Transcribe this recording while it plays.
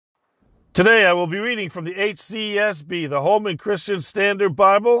Today I will be reading from the HCSB, the Holman Christian Standard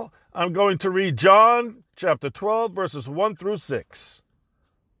Bible. I'm going to read John chapter 12, verses 1 through 6.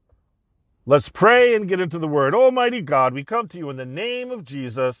 Let's pray and get into the word. Almighty God, we come to you in the name of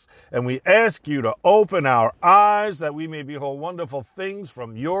Jesus, and we ask you to open our eyes that we may behold wonderful things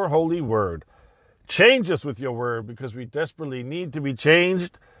from your holy word. Change us with your word because we desperately need to be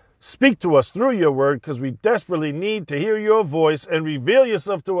changed. Speak to us through your word because we desperately need to hear your voice, and reveal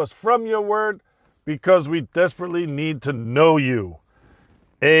yourself to us from your word because we desperately need to know you.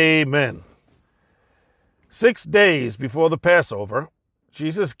 Amen. 6 days before the Passover,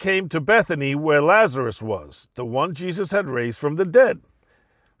 Jesus came to Bethany where Lazarus was, the one Jesus had raised from the dead.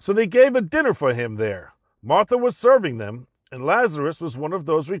 So they gave a dinner for him there. Martha was serving them, and Lazarus was one of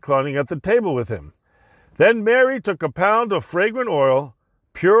those reclining at the table with him. Then Mary took a pound of fragrant oil,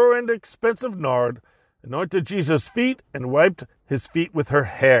 pure and expensive nard, anointed Jesus' feet, and wiped his feet with her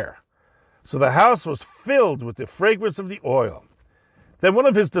hair. So the house was filled with the fragrance of the oil. Then one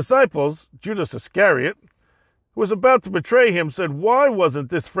of his disciples, Judas Iscariot, who was about to betray him, said, "Why wasn't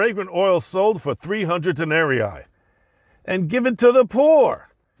this fragrant oil sold for 300 denarii and given to the poor?"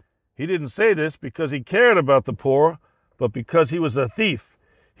 He didn't say this because he cared about the poor, but because he was a thief.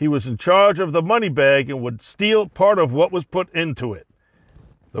 He was in charge of the money bag and would steal part of what was put into it.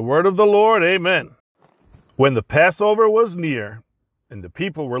 The word of the Lord, amen. When the Passover was near, and the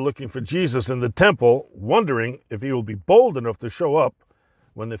people were looking for Jesus in the temple, wondering if he will be bold enough to show up,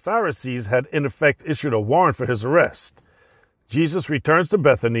 when the Pharisees had in effect issued a warrant for his arrest, Jesus returns to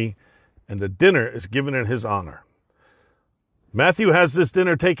Bethany, and the dinner is given in his honor. Matthew has this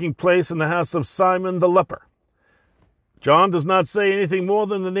dinner taking place in the house of Simon the leper. John does not say anything more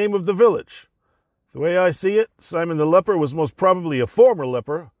than the name of the village. The way I see it, Simon the leper was most probably a former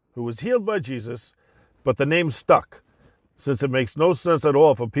leper who was healed by Jesus, but the name stuck, since it makes no sense at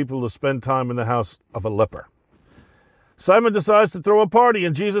all for people to spend time in the house of a leper. Simon decides to throw a party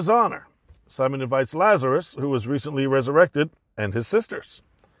in Jesus' honor. Simon invites Lazarus, who was recently resurrected, and his sisters.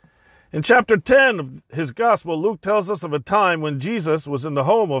 In chapter 10 of his gospel, Luke tells us of a time when Jesus was in the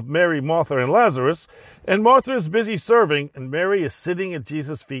home of Mary, Martha, and Lazarus, and Martha is busy serving, and Mary is sitting at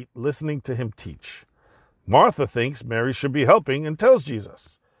Jesus' feet listening to him teach. Martha thinks Mary should be helping and tells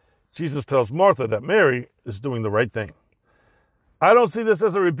Jesus. Jesus tells Martha that Mary is doing the right thing. I don't see this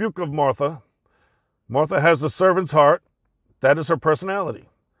as a rebuke of Martha. Martha has a servant's heart. That is her personality.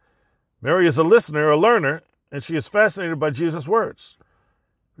 Mary is a listener, a learner, and she is fascinated by Jesus' words.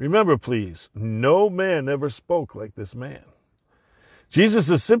 Remember, please, no man ever spoke like this man. Jesus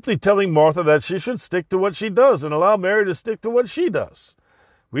is simply telling Martha that she should stick to what she does and allow Mary to stick to what she does.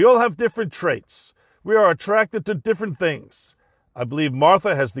 We all have different traits. We are attracted to different things. I believe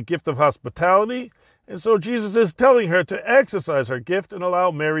Martha has the gift of hospitality, and so Jesus is telling her to exercise her gift and allow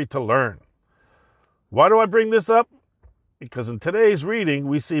Mary to learn. Why do I bring this up? Because in today's reading,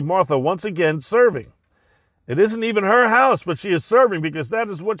 we see Martha once again serving. It isn't even her house, but she is serving because that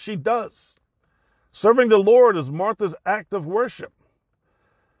is what she does. Serving the Lord is Martha's act of worship.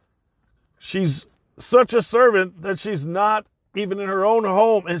 She's such a servant that she's not even in her own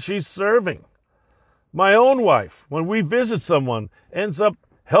home, and she's serving. My own wife, when we visit someone, ends up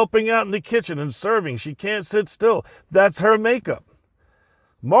helping out in the kitchen and serving. She can't sit still. That's her makeup.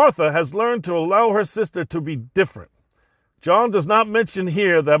 Martha has learned to allow her sister to be different. John does not mention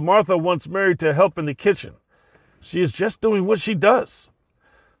here that Martha wants Mary to help in the kitchen. She is just doing what she does.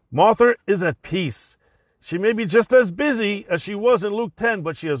 Martha is at peace. She may be just as busy as she was in Luke 10,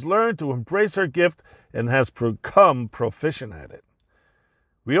 but she has learned to embrace her gift and has become proficient at it.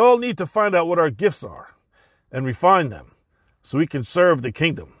 We all need to find out what our gifts are and refine them so we can serve the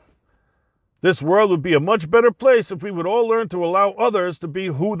kingdom. This world would be a much better place if we would all learn to allow others to be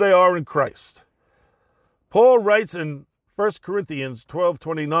who they are in Christ. Paul writes in 1 Corinthians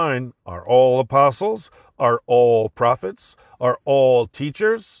 12:29, are all apostles? Are all prophets? Are all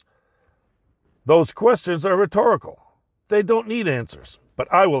teachers? Those questions are rhetorical. They don't need answers,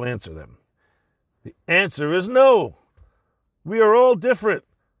 but I will answer them. The answer is no. We are all different.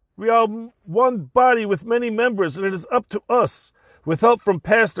 We are one body with many members, and it is up to us, with help from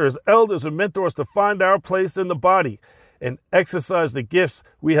pastors, elders, and mentors, to find our place in the body and exercise the gifts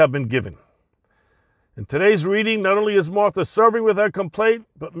we have been given. In today's reading, not only is Martha serving without complaint,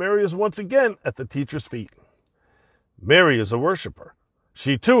 but Mary is once again at the teacher's feet. Mary is a worshiper.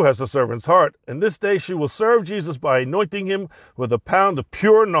 She too has a servant's heart, and this day she will serve Jesus by anointing him with a pound of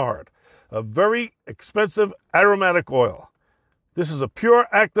pure nard, a very expensive aromatic oil. This is a pure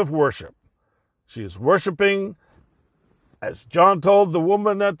act of worship. She is worshiping, as John told the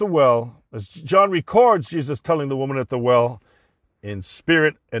woman at the well, as John records Jesus telling the woman at the well, in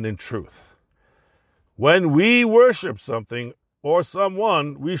spirit and in truth. When we worship something or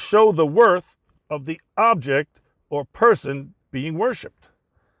someone, we show the worth of the object or person being worshiped.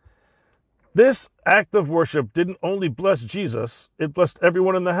 This act of worship didn't only bless Jesus, it blessed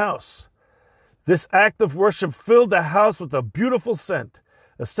everyone in the house. This act of worship filled the house with a beautiful scent,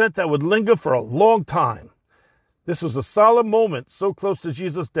 a scent that would linger for a long time. This was a solemn moment so close to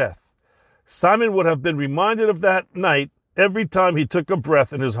Jesus' death. Simon would have been reminded of that night every time he took a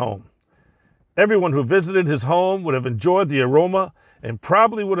breath in his home. Everyone who visited his home would have enjoyed the aroma and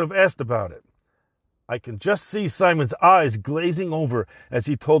probably would have asked about it. I can just see Simon's eyes glazing over as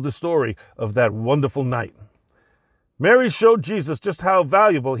he told the story of that wonderful night. Mary showed Jesus just how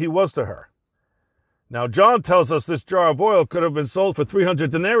valuable he was to her. Now, John tells us this jar of oil could have been sold for 300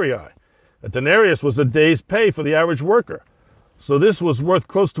 denarii. A denarius was a day's pay for the average worker, so this was worth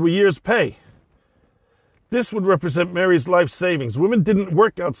close to a year's pay. This would represent Mary's life savings. Women didn't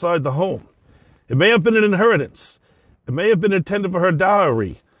work outside the home. It may have been an inheritance. It may have been intended for her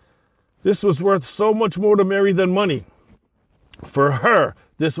dowry. This was worth so much more to Mary than money. For her,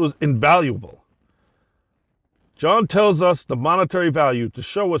 this was invaluable. John tells us the monetary value to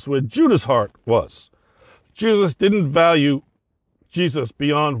show us where Judas' heart was. Judas didn't value Jesus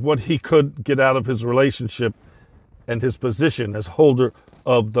beyond what he could get out of his relationship and his position as holder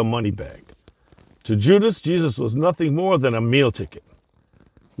of the money bag. To Judas, Jesus was nothing more than a meal ticket.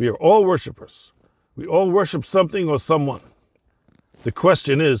 We are all worshipers. We all worship something or someone. The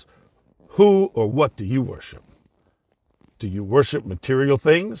question is, who or what do you worship? Do you worship material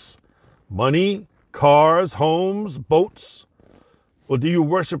things? Money, cars, homes, boats? Or do you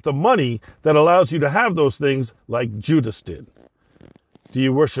worship the money that allows you to have those things like Judas did? Do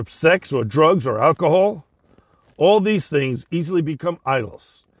you worship sex or drugs or alcohol? All these things easily become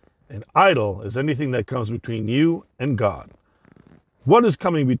idols. An idol is anything that comes between you and God. What is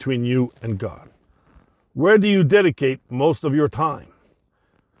coming between you and God? Where do you dedicate most of your time?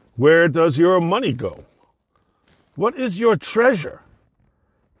 Where does your money go? What is your treasure?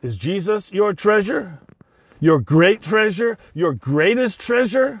 Is Jesus your treasure? Your great treasure? Your greatest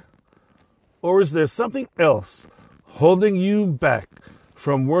treasure? Or is there something else holding you back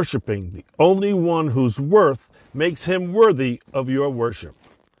from worshiping the only one whose worth makes him worthy of your worship?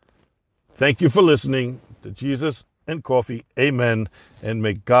 Thank you for listening to Jesus and Coffee. Amen. And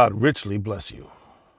may God richly bless you.